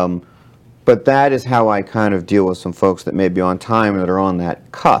 But that is how I kind of deal with some folks that may be on time that are on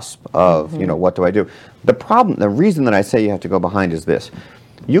that cusp of, what do I do? The reason that I say you have to go behind is this.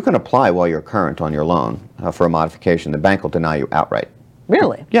 You can apply while you're current on your loan for a modification. The bank will deny you outright.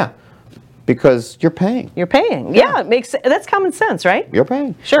 Really? Yeah. Because you're paying. You're paying. Yeah, that's common sense, right? You're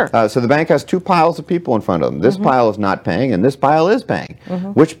paying. Sure. So the bank has 2 piles of people in front of them. This pile is not paying, and this pile is paying.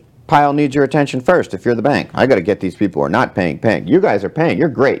 Which pile needs your attention first if you're the bank? I got to get these people who are not paying. You guys are paying. You're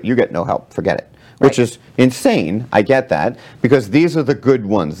great. You get no help. Forget it. Which is insane. I get that. Because these are the good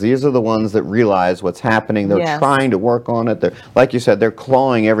ones. These are the ones that realize what's happening. They're trying to work on it. They're, like you said, they're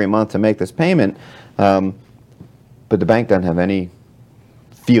clawing every month to make this payment. But the bank doesn't have any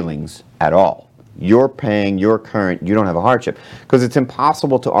feelings at all. You're paying, you're current, you don't have a hardship. Because it's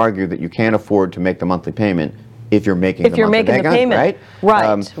impossible to argue that you can't afford to make the monthly payment if you're making the monthly payment,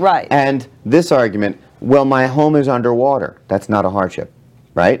 right? Right. And this argument, well, my home is underwater. That's not a hardship,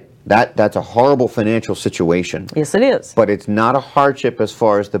 right? That's a horrible financial situation. Yes, it is. But it's not a hardship as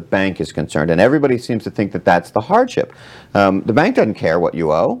far as the bank is concerned. And everybody seems to think that that's the hardship. The bank doesn't care what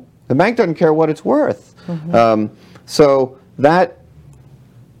you owe. The bank doesn't care what it's worth. So that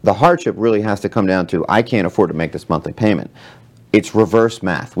the hardship really has to come down to, I can't afford to make this monthly payment. It's reverse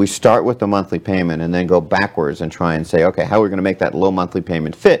math. We start with the monthly payment and then go backwards and try and say, okay, how are we going to make that low monthly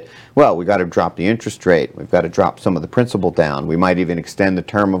payment fit? Well, we've got to drop the interest rate. We've got to drop some of the principal down. We might even extend the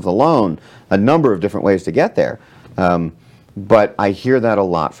term of the loan. A number of different ways to get there. But I hear that a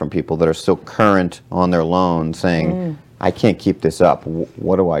lot from people that are still current on their loan saying, I can't keep this up.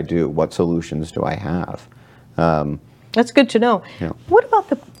 What do I do? What solutions do I have? That's good to know. Yeah. What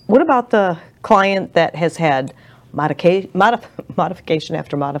about the client that has had modification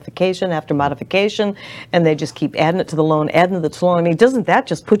after modification after modification, and they just keep adding it to the loan, adding it to the loan? I mean, doesn't that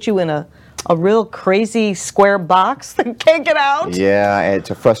just put you in a real crazy square box that can't get out? Yeah,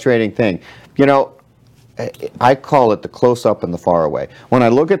 it's a frustrating thing. You know, I call it the close-up and the far away. When I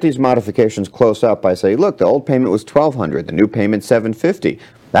look at these modifications close up, I say, look, the old payment was $1,200, the new payment's $750.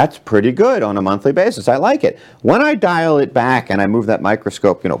 That's pretty good on a monthly basis. I like it. When I dial it back and I move that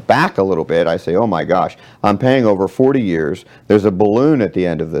microscope, back a little bit, I say, oh my gosh, I'm paying over 40 years. There's a balloon at the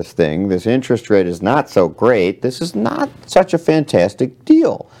end of this thing. This interest rate is not so great. This is not such a fantastic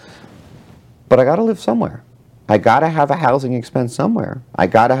deal. But I got to live somewhere. I got to have a housing expense somewhere. I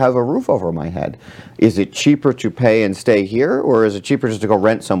got to have a roof over my head. Is it cheaper to pay and stay here, or is it cheaper just to go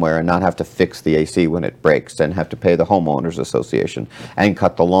rent somewhere and not have to fix the AC when it breaks and have to pay the homeowners association and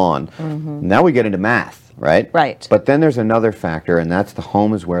cut the lawn? Now we get into math, right? Right. But then there's another factor, and that's the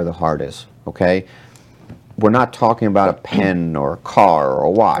home is where the heart is, okay? We're not talking about a pen or a car or a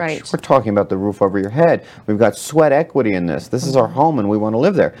watch. Right. We're talking about the roof over your head. We've got sweat equity in this. This is our home and we want to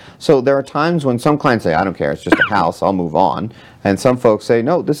live there. So there are times when some clients say, I don't care, it's just a house, I'll move on. And some folks say,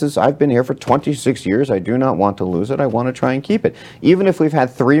 no, I've been here for 26 years, I do not want to lose it, I want to try and keep it. Even if we've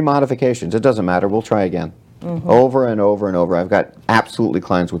had 3 modifications, it doesn't matter, we'll try again. Over and over and over. I've got absolutely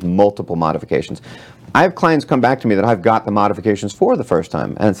clients with multiple modifications. I have clients come back to me that I've got the modifications for the first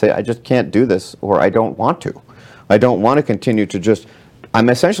time and say, I just can't do this, or I don't want to. I don't want to continue to just, I'm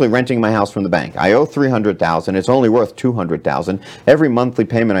essentially renting my house from the bank. I owe $300,000, it's only worth $200,000. Every monthly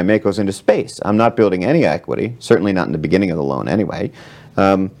payment I make goes into space. I'm not building any equity, certainly not in the beginning of the loan anyway.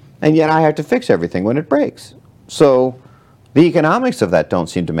 And yet I have to fix everything when it breaks. So the economics of that don't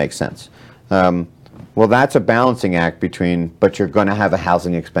seem to make sense. Well, that's a balancing act between, but you're going to have a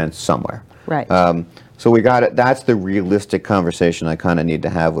housing expense somewhere. Right. So we got it. That's the realistic conversation I kind of need to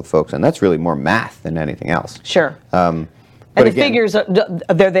have with folks, and that's really more math than anything else. Sure. But and the again, figures,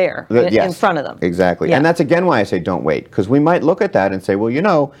 they're there in front of them. Exactly. Yeah. And that's again why I say don't wait, because we might look at that and say,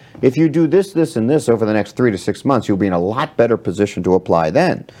 well, if you do this, this, and this over the next 3 to 6 months, you'll be in a lot better position to apply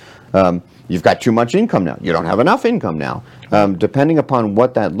then. You've got too much income now. You don't have enough income now. Depending upon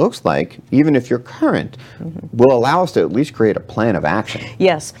what that looks like, even if you're current, will allow us to at least create a plan of action.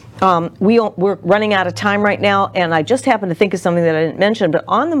 Yes. We're running out of time right now, and I just happened to think of something that I didn't mention, but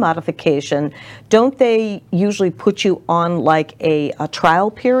on the modification, don't they usually put you on like a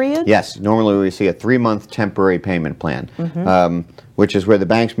trial period? Yes. Normally we see a 3-month temporary payment plan, which is where the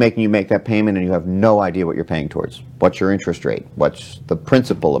bank's making you make that payment and you have no idea what you're paying towards. What's your interest rate? What's the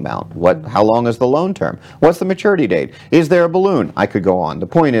principal amount? How long is the loan term? What's the maturity date? Is there a balloon? I could go on. The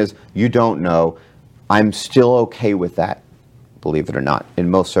point is, you don't know. I'm still okay with that, believe it or not, in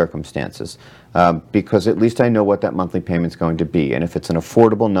most circumstances, because at least I know what that monthly payment's going to be. And if it's an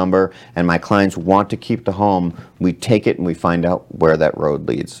affordable number and my clients want to keep the home, we take it and we find out where that road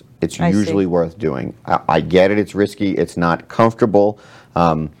leads. It's usually worth doing. I get it, it's risky, it's not comfortable,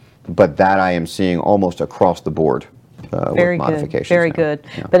 but that I am seeing almost across the board with modifications. Very now. good.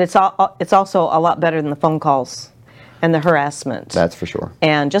 Yeah. But it's also a lot better than the phone calls and the harassment. That's for sure.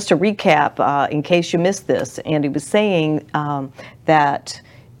 And just to recap, in case you missed this, Andy was saying that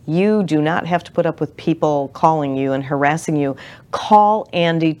you do not have to put up with people calling you and harassing you. Call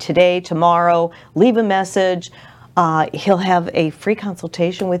Andy today, tomorrow, leave a message. He'll have a free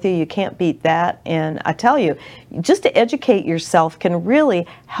consultation with you. You can't beat that. And I tell you, just to educate yourself can really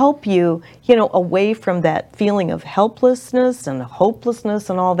help you, away from that feeling of helplessness and hopelessness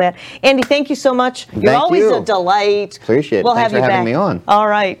and all that. Andy, thank you so much. You're always a delight. Appreciate it. We'll Thanks have you for back. having me on. All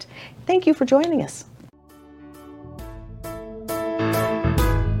right. Thank you for joining us.